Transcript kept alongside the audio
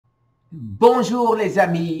Bonjour les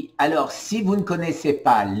amis, alors si vous ne connaissez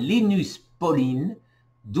pas Linus Pauling,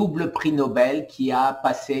 double prix Nobel qui a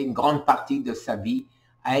passé une grande partie de sa vie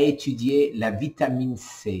à étudier la vitamine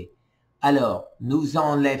C, alors nous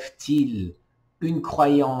enlève-t-il une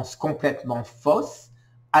croyance complètement fausse,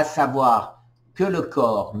 à savoir que le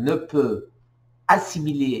corps ne peut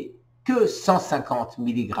assimiler que 150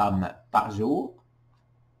 mg par jour?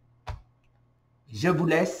 Je vous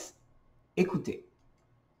laisse écouter.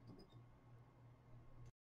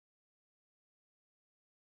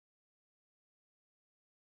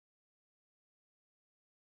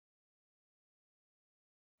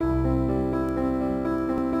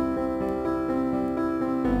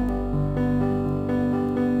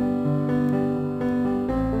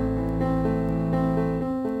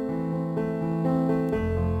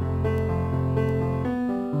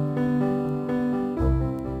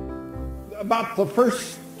 About the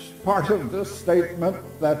first part of this statement,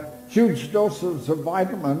 that huge doses of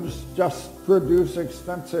vitamins just produce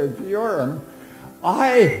extensive urine,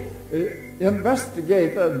 I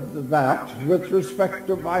investigated that with respect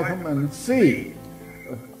to vitamin C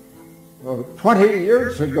 20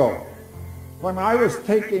 years ago, when I was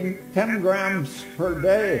taking 10 grams per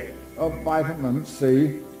day of vitamin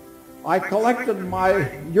C. I collected my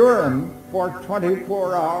urine for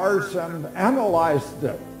 24 hours and analyzed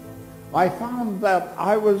it. I found that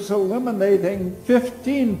I was eliminating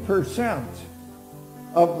 15%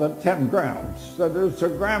 of the 10 grams. So there's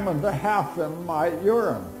 1.5 grams in my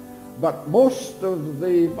urine. But most of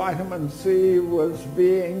the vitamin C was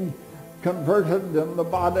being converted in the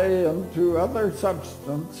body into other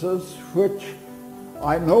substances which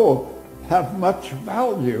I know have much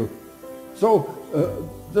value. So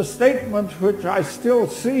the statement which I still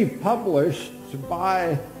see published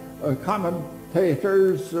by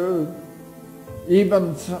commentators,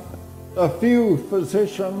 even a few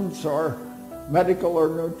physicians or medical or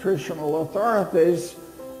nutritional authorities,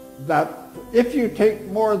 that if you take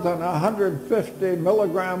more than 150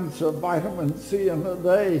 milligrams of vitamin C in a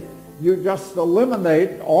day, you just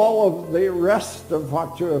eliminate all of the rest of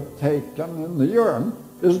what you have taken in the urine,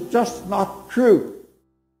 is just not true.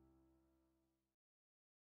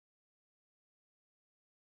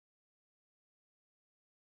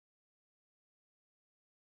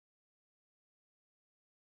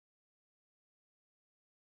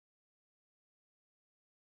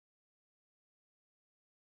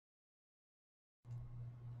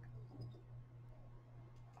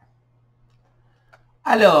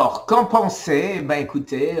 Alors, qu'en penser? Ben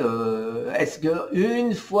écoutez, est-ce que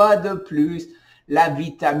une fois de plus, la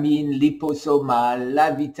vitamine liposomale,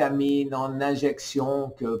 la vitamine en injection,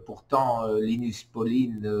 que pourtant Linus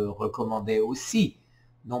Pauling recommandait aussi,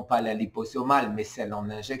 non pas la liposomale, mais celle en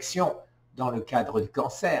injection, dans le cadre du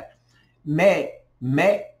cancer, mais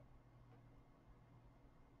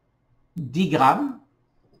 10 grammes,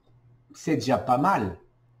 c'est déjà pas mal.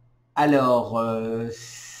 Alors,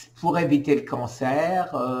 pour éviter le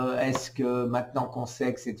cancer, est-ce que maintenant qu'on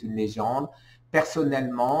sait que c'est une légende,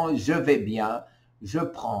 personnellement, je vais bien, je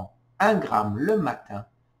prends 1 gramme le matin,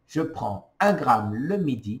 je prends 1 gramme le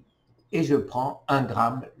midi et je prends 1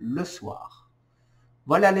 gramme le soir.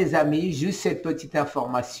 Voilà les amis, juste cette petite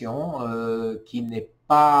information qui n'est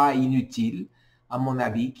pas inutile, à mon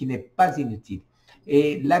avis, qui n'est pas inutile.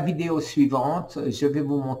 Et la vidéo suivante, je vais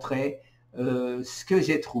vous montrer ce que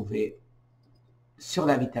j'ai trouvé sur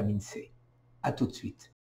la vitamine C. À tout de suite.